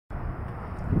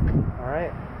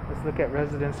Alright, let's look at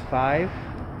Residence 5.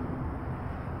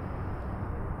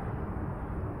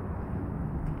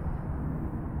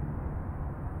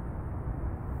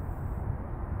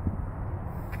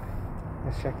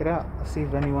 Let's check it out. Let's see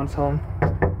if anyone's home.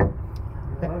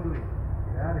 You're ugly.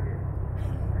 Get out of here.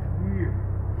 You're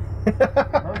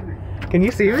ugly. Can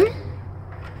you see me?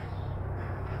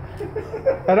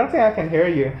 I don't think I can hear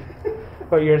you.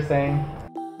 What you're saying.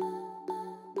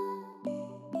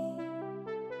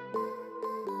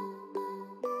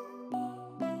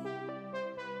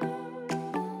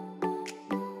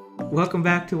 Welcome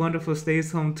back to Wonderful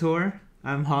Stays Home Tour.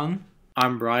 I'm Hung.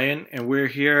 I'm Brian, and we're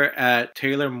here at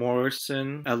Taylor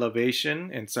Morrison Elevation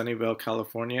in Sunnyvale,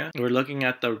 California. We're looking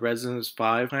at the Residence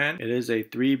 5 plan. It is a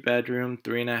 3-bedroom,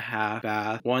 3.5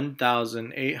 bath,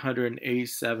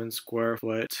 1,887 square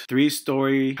foot,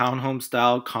 3-story townhome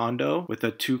style condo with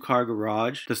a 2-car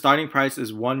garage. The starting price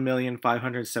is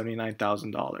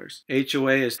 $1,579,000.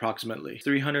 HOA is approximately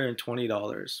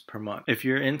 $320 per month. If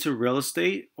you're into real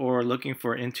estate or looking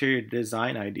for interior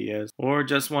design ideas or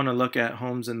just want to look at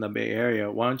homes in the Bay Area,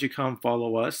 why don't you come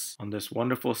follow us on this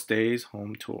Wonderful Stays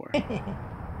home tour. The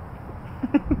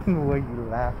way you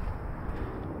laugh.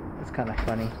 It's kind of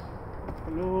funny.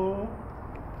 Hello.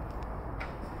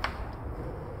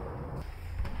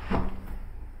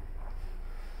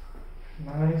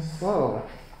 Nice. Whoa.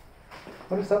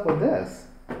 What is up with this?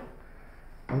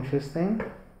 Interesting.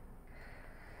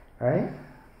 Right?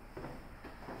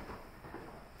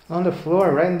 On the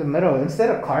floor, right in the middle. Instead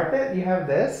of carpet, you have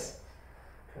this?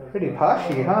 Pretty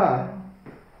poshy, huh?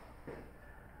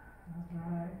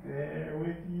 Right there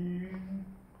with you.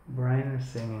 Brian is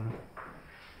singing.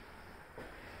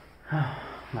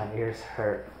 My ears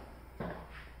hurt.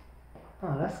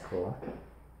 Oh, that's cool.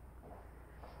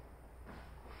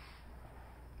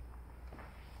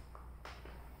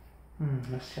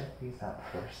 Let's check these out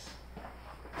first.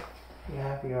 You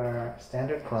have your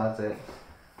standard closet.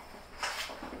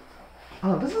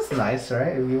 Oh, this is nice,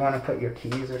 right? If you want to put your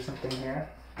keys or something here,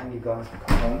 and you go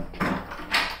home.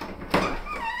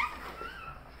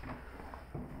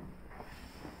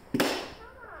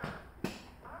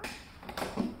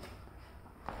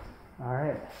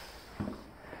 Alright.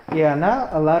 Yeah,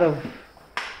 not a lot of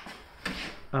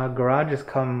garages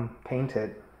come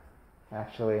painted,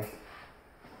 actually.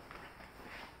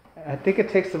 I think it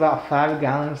takes about 5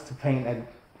 gallons to paint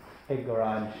a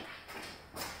garage.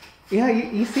 Yeah,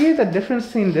 you see the difference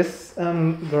between this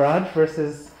garage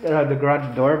versus the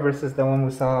garage door versus the one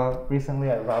we saw recently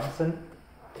at Robinson?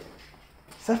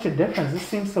 Such a difference. This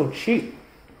seems so cheap.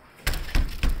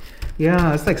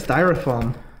 Yeah, it's like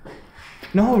styrofoam.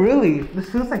 No, really, this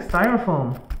feels like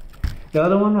styrofoam. The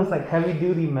other one was like heavy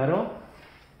duty metal.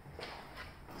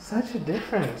 Such a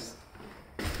difference.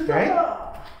 Right?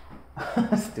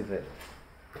 Stupid.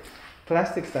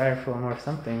 Plastic styrofoam or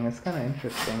something. It's kind of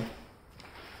interesting.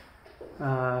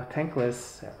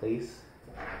 Tankless, at least.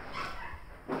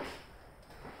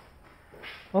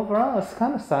 Overall, it's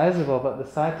kind of sizable, but the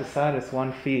side to side is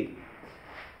 1 feet.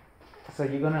 So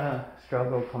you're gonna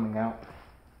struggle coming out.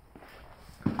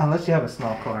 Unless you have a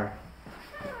small car.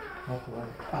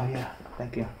 Oh yeah,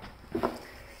 thank you.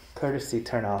 Courtesy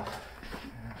turn off.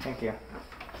 Thank you.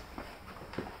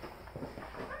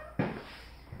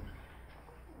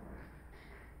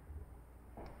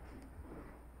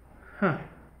 Huh.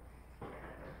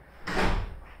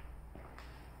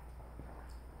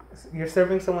 You're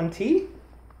serving someone tea?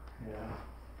 Yeah.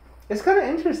 It's kind of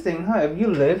interesting, huh? If you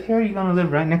live here, you're gonna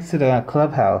live right next to the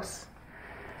clubhouse.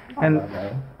 And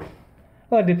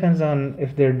well, it depends on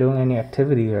if they're doing any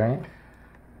activity, right?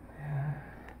 Yeah.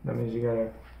 That means you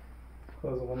gotta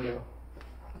close the window.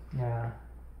 Yeah.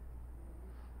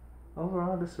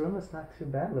 Overall, this room is not too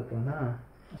bad looking, huh?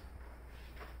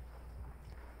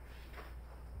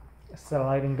 It's the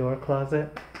sliding door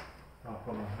closet. Oh,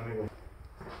 hold on. Let me go.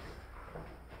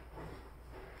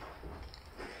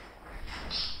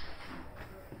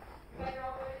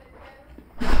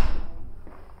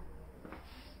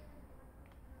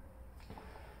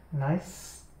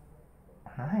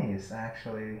 Nice,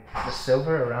 actually. The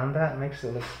silver around that makes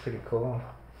it look pretty cool.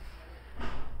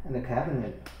 And the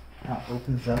cabinet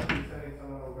opens up. Sending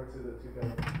someone over to the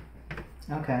 2-bedroom.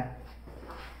 Okay.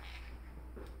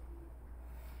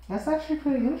 That's actually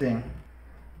pretty interesting.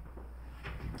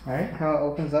 Alright, how it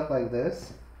opens up like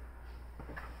this.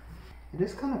 It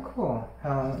is kind of cool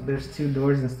how there's 2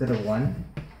 doors instead of 1.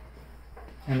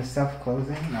 And the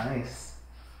self-closing, nice.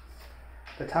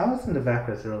 The tiles in the back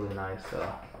is really nice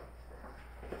though.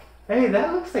 Hey,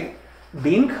 that looks like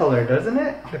bean color, doesn't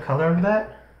it? The color of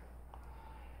that?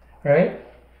 Right?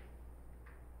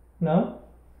 No?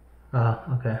 Ah,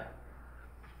 okay.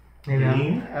 Maybe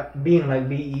Bean? Bean, like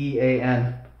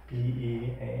B-E-A-N.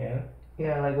 B-E-A-N?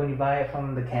 Yeah, like when you buy it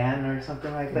from the can or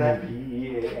something like that.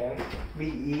 B-E-A-N?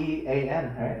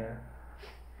 B-E-A-N, right? Yeah.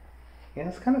 Yeah,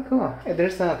 it's kind of cool. Hey,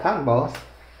 there's cotton balls.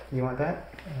 You want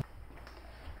that?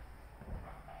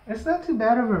 It's not too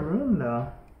bad of a room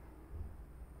though.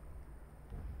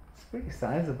 It's pretty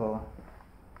sizable.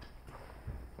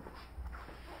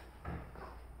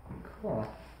 Cool.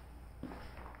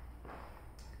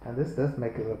 Now this does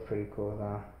make it look pretty cool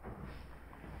though.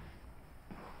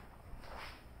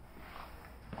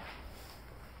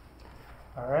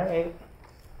 Alright.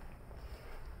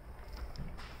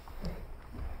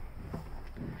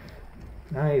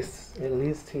 Nice. It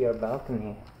leads to your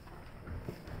balcony.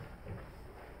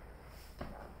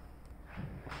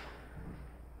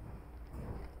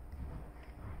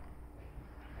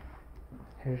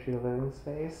 Here's your living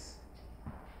space.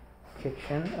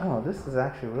 Kitchen. Oh, this is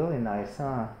actually really nice,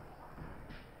 huh?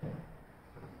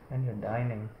 And your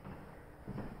dining.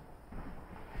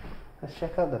 Let's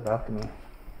check out the balcony.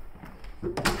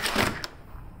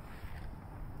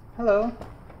 Hello.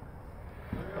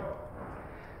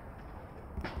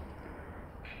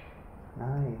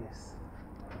 Nice.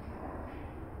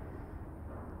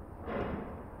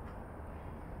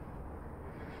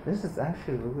 This is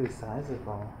actually really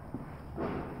sizable.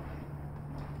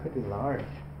 Pretty large.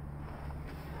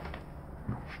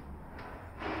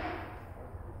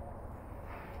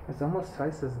 It's almost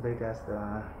twice as big as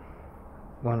the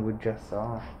one we just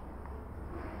saw.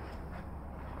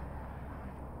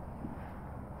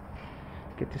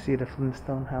 Get to see the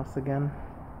Flintstone house again.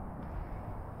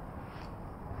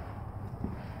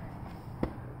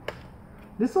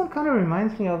 This one kind of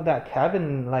reminds me of that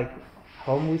cabin, like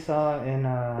home we saw in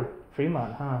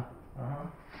Fremont, huh?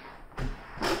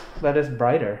 But it's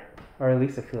brighter, or at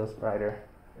least it feels brighter.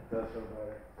 It does feel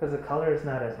better. Because the color is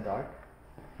not as dark.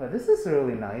 But this is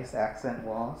really nice, accent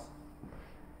walls.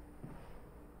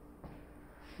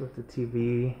 With the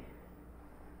TV.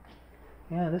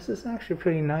 Yeah, this is actually a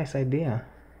pretty nice idea.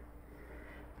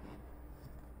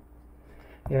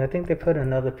 Yeah, I think they put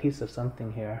another piece of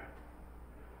something here.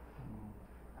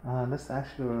 That's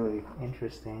actually really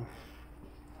interesting.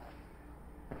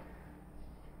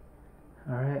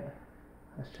 Alright,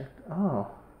 let's check. Oh,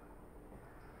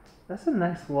 that's a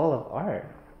nice wall of art,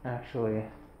 actually.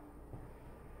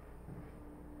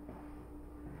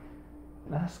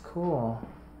 That's cool.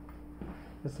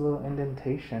 This little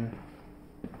indentation.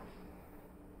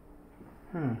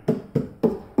 I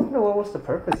wonder what was the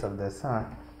purpose of this, huh?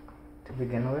 To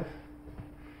begin with.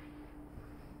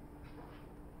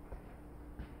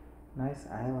 Nice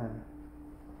island.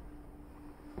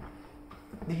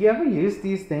 Did you ever use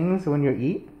these things when you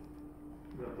eat?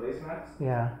 The placemats?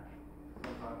 Yeah.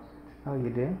 Sometimes. Oh, you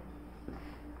do?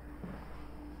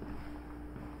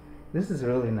 This is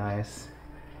really nice.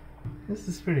 This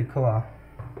is pretty cool.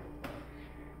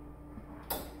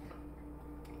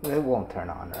 It won't turn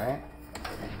on, right?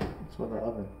 It's with the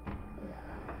oven.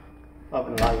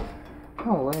 Oven light.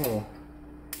 No way.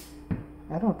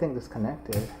 I don't think it's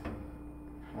connected.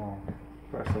 Oh,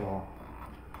 first of all,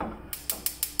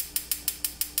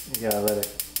 you gotta let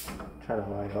it try to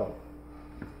light up.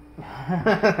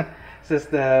 This is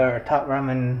the top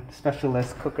ramen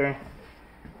specialist cooker.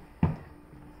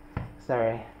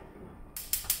 Sorry.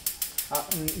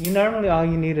 You normally all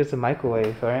you need is a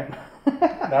microwave, right?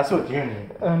 That's what you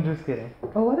need. I'm just kidding.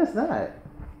 Oh, what is that?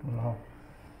 No.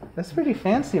 That's pretty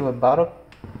fancy with bottle.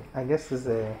 I guess is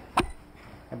a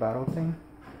bottle thing.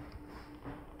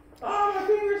 Oh, my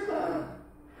finger's done.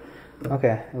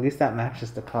 Okay, at least that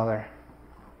matches the color.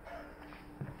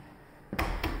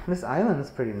 This island is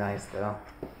pretty nice though.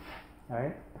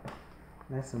 Alright?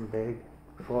 Nice and big.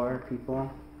 4 people.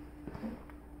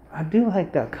 I do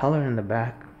like that color in the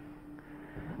back.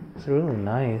 It's really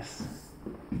nice.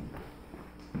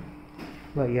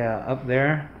 But yeah, up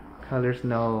there, how there's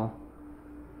no...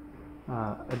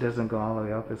 it doesn't go all the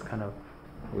way up. It's kind of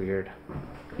weird.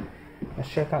 Let's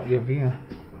check out your view.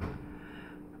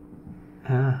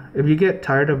 If you get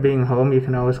tired of being home, you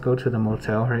can always go to the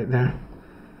motel right there.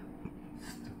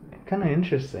 Kind of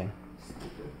interesting.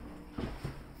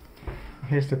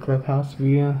 Here's the clubhouse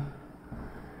view.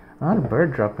 A lot of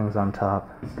bird droppings on top.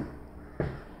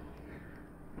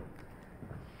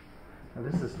 Oh,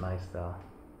 this is nice though.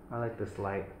 I like this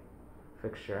light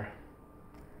fixture.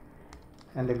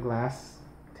 And the glass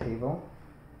table,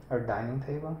 or dining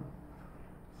table.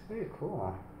 It's very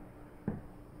cool.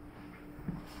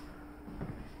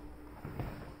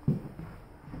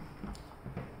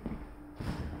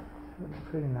 It's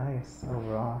pretty nice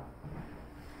overall.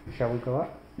 Shall we go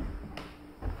up?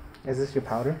 Is this your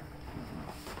powder?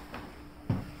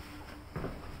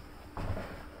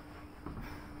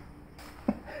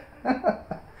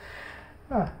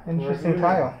 Interesting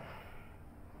tile.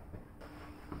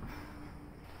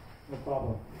 No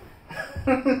problem.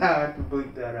 Now I have to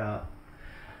bleep that out.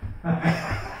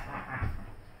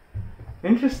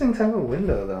 Interesting type of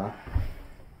window though.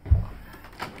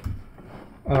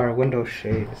 Or window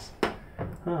shades.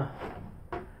 Huh.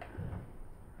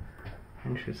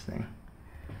 Interesting.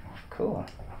 Cool.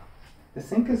 The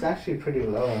sink is actually pretty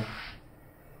low.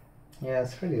 Yeah,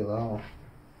 it's pretty low.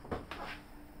 I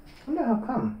wonder how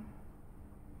come.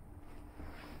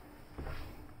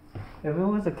 If it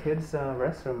was a kid's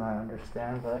restroom, I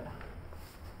understand, but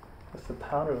it's the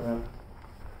powder room.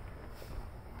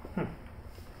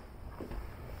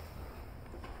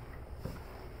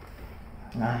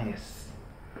 Nice.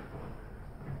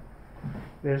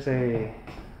 There's a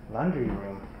laundry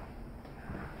room.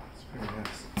 It's pretty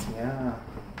nice. Yeah.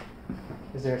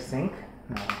 Is there a sink?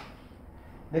 No.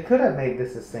 They could have made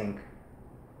this a sink.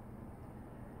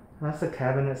 That's the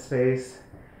cabinet space.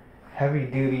 Heavy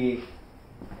duty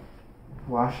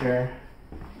washer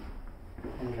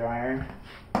and dryer.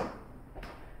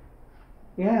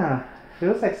 Yeah,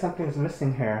 feels like something's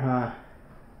missing here, huh?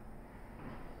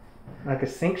 Like a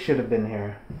sink should have been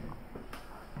here.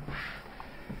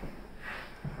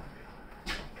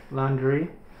 Laundry.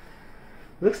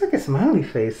 Looks like a smiley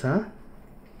face, huh?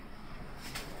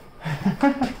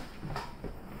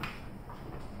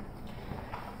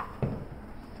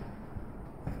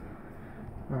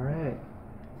 Alright.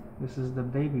 This is the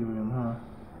baby room, huh?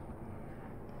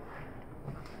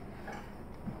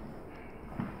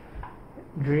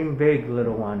 Dream big,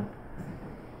 little one.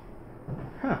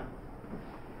 Huh.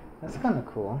 That's kind of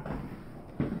cool.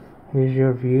 Here's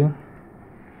your view.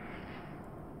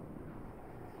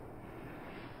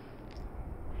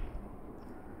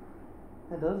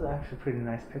 Yeah, those are actually pretty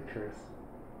nice pictures.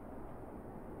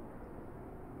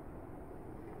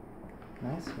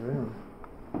 Nice room.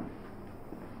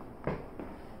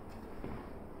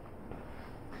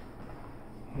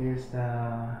 Here's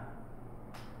the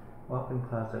walk-in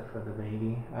closet for the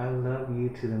baby. I love you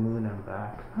to the moon and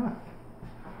back. Huh.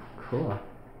 Cool.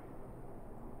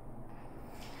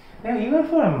 Yeah, even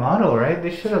for a model, right?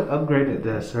 They should have upgraded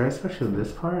this, right? Especially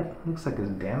this part. Looks like it's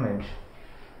damaged.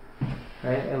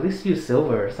 Right? At least use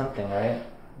silver or something, right?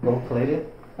 Gold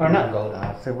plated? Or not gold,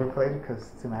 silver plated, because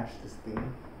to match this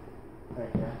theme. Right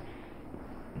here.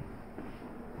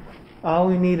 All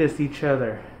we need is each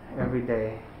other every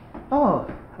day. Oh,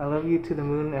 I love you to the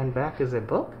moon and back is a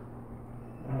book?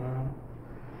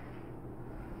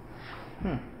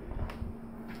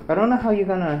 I don't know how you're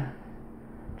gonna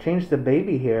change the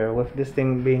baby here with this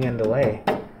thing being in the way.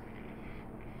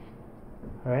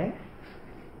 Right?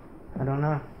 I don't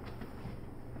know.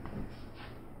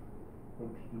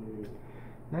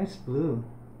 Nice blue.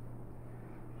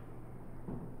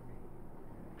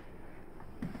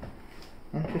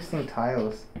 Interesting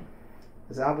tiles.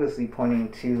 It's obviously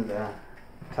pointing to the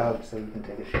tub so you can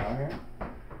take a shower.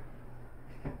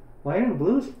 White and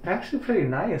blue is actually pretty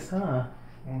nice, huh?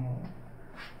 And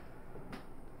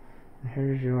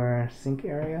here's your sink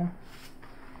area.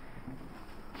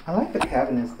 I like the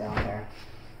cabinets down there.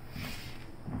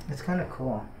 It's kind of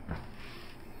cool.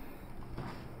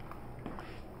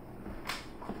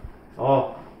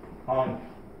 Oh,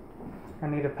 I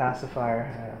need a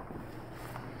pacifier.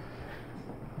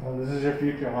 well, this is your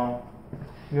future, huh?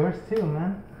 Yours too,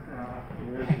 man.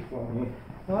 Yours for me.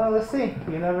 Well, let's see.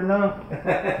 You never know.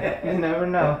 You never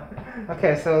know.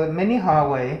 Okay, so mini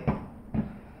hallway.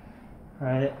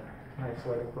 Right. Nice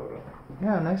wedding photo.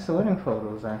 Yeah, nice wedding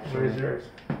photos actually. Where's yours?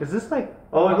 Is this like?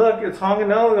 Oh, look, it's Hong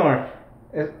and Eleanor.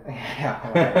 Yeah.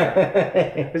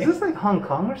 Is this like Hong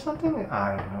Kong or something?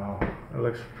 I don't know. It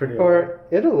looks pretty Or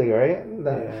Italy, right?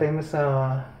 That Yeah. famous.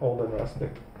 old and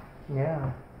rustic.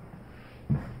 Yeah.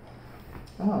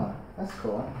 Oh, that's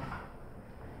cool.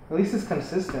 At least it's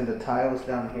consistent. The tiles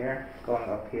down here going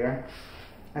up here.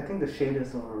 I think the shade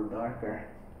is a little darker.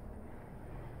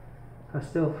 But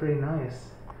still pretty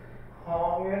nice.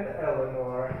 Hong and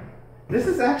Eleanor. This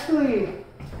is actually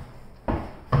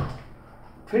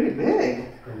pretty big.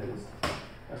 It is.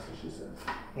 That's what she said.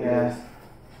 Yeah.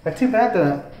 But too bad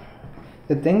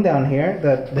the thing down here,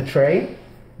 the tray,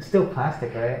 is still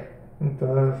plastic, right? It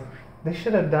does. They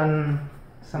should have done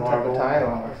some Marble. type of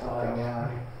tile or something, yeah.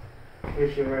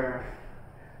 Here's your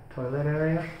toilet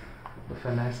area with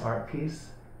a nice art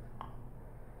piece.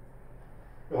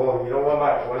 Oh, you know what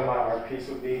one of my art piece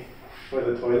would be for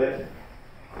the toilet?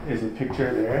 Is a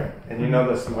picture there, and you know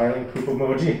the smiling poop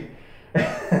emoji?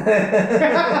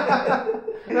 That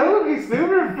would be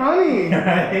super funny,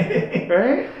 Right?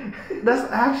 right? That's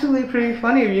actually pretty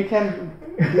funny if you can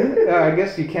I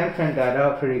guess you can print that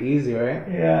out pretty easy, right?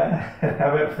 Yeah,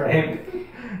 have it framed.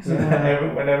 So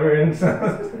that whenever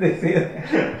they see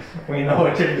it, we know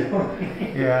what you're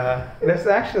doing. Yeah, that's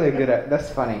actually a good.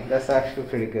 That's funny. That's actually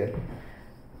pretty good.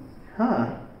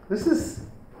 Huh? This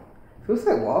feels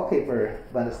like wallpaper,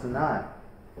 but it's not.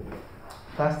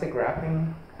 Plastic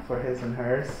wrapping for his and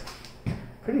hers.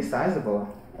 Pretty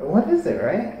sizable. What is it,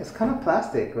 right? It's kind of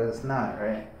plastic, but it's not,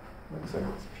 right? Looks like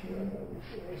it's pure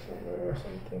or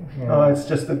something. Yeah. Oh, it's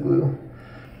just the glue.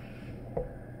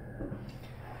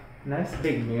 Nice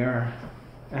big mirror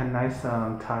and nice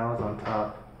tiles on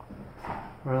top.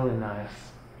 Really nice.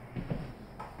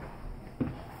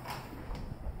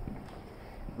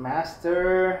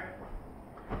 Master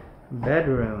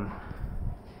bedroom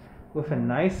with a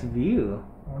nice view.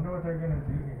 I wonder what they're gonna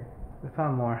do here. We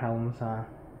found more homes, huh?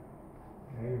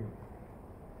 Hey.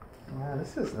 Yeah,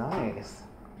 this is nice.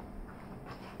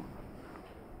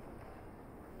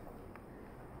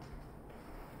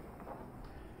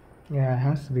 Yeah, it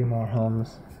has to be more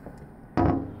homes.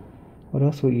 What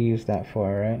else would you use that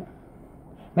for, right?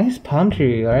 Nice palm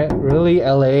tree, right? Really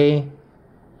LA,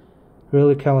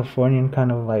 really Californian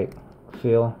kind of like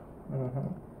feel.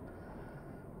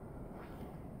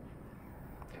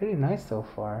 Pretty nice so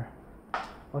far.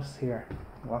 What's here?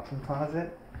 Walk-in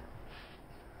closet.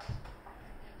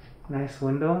 Nice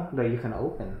window that you can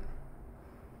open.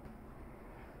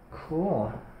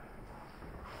 Cool.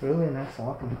 Really nice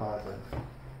walk-in closet.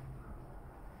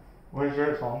 Where's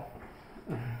yours, Paul?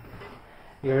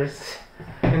 Yours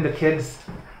in the kids.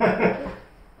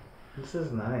 This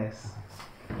is nice.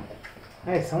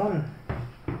 Hey, someone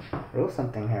wrote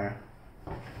something here.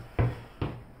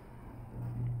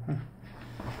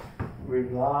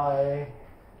 Reply.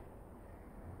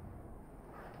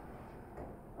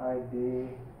 ID.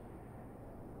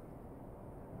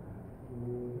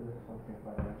 Something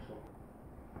financial.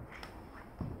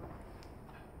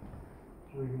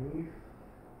 Relief.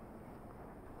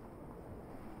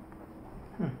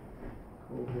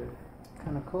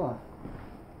 Kind of cool.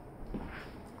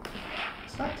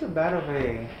 It's not too bad of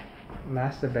a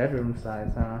master bedroom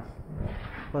size, huh?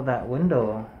 Well, that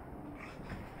window,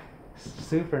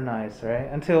 super nice, right?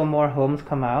 Until more homes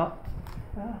come out,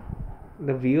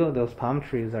 the view of those palm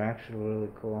trees are actually really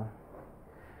cool.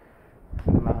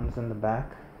 The mountains in the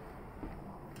back.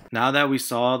 Now that we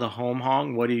saw the home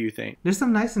hong, what do you think? There's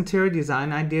some nice interior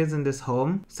design ideas in this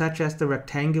home, such as the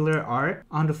rectangular art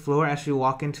on the floor as you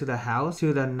walk into the house,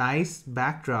 to the nice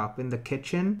backdrop in the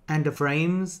kitchen, and the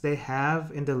frames they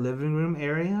have in the living room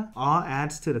area. All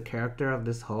adds to the character of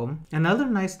this home. Another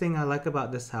nice thing I like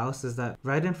about this house is that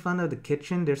right in front of the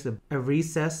kitchen there's a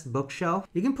recessed bookshelf.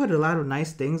 You can put a lot of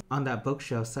nice things on that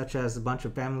bookshelf, such as a bunch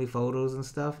of family photos and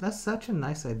stuff. That's such a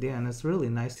nice idea, and it's really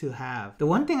nice to have. The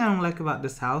one thing I don't like about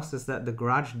this house is that the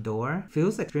garage door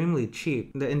feels extremely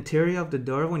cheap. The interior of the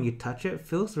door, when you touch it,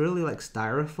 feels really like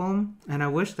styrofoam, and I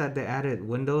wish that they added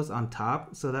windows on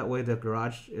top so that way the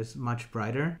garage is much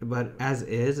brighter, but as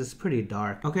is, it's pretty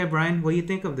dark. Okay, Brian, what do you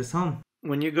think of this home?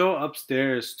 When you go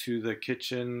upstairs to the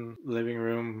kitchen, living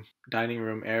room, dining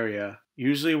room area,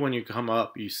 usually when you come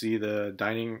up, you see the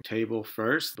dining table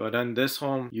first, but in this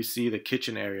home, you see the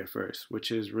kitchen area first,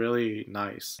 which is really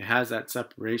nice. It has that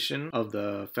separation of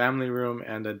the family room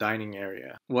and the dining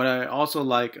area. What I also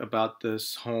like about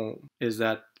this home is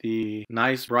that the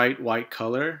nice bright white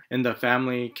color in the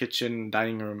family kitchen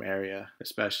dining room area,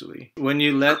 especially. When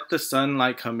you let the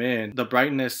sunlight come in, the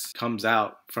brightness comes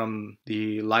out from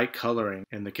the light coloring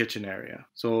in the kitchen area.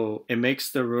 So it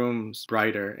makes the rooms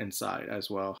brighter inside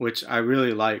as well, which I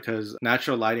really like because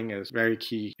natural lighting is very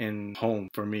key in home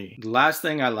for me. The last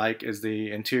thing I like is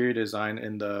the interior design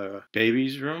in the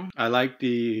baby's room. I like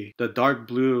the dark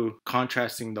blue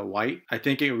contrasting the white. I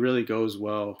think it really goes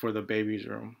well for the baby's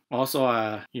room.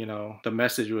 Also, the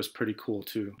message was pretty cool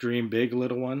too. Dream big,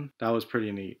 little one. That was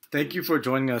pretty neat. Thank you for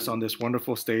joining us on this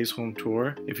wonderful Stays Home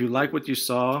tour. If you like what you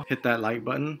saw, hit that like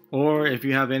button. Or if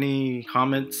you have any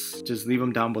comments, just leave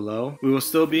them down below. We will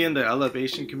still be in the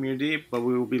elevation community, but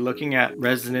we will be looking at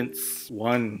Residence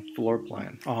 1 floor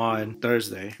plan on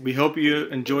Thursday. We hope you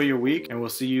enjoy your week, and we'll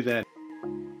see you then.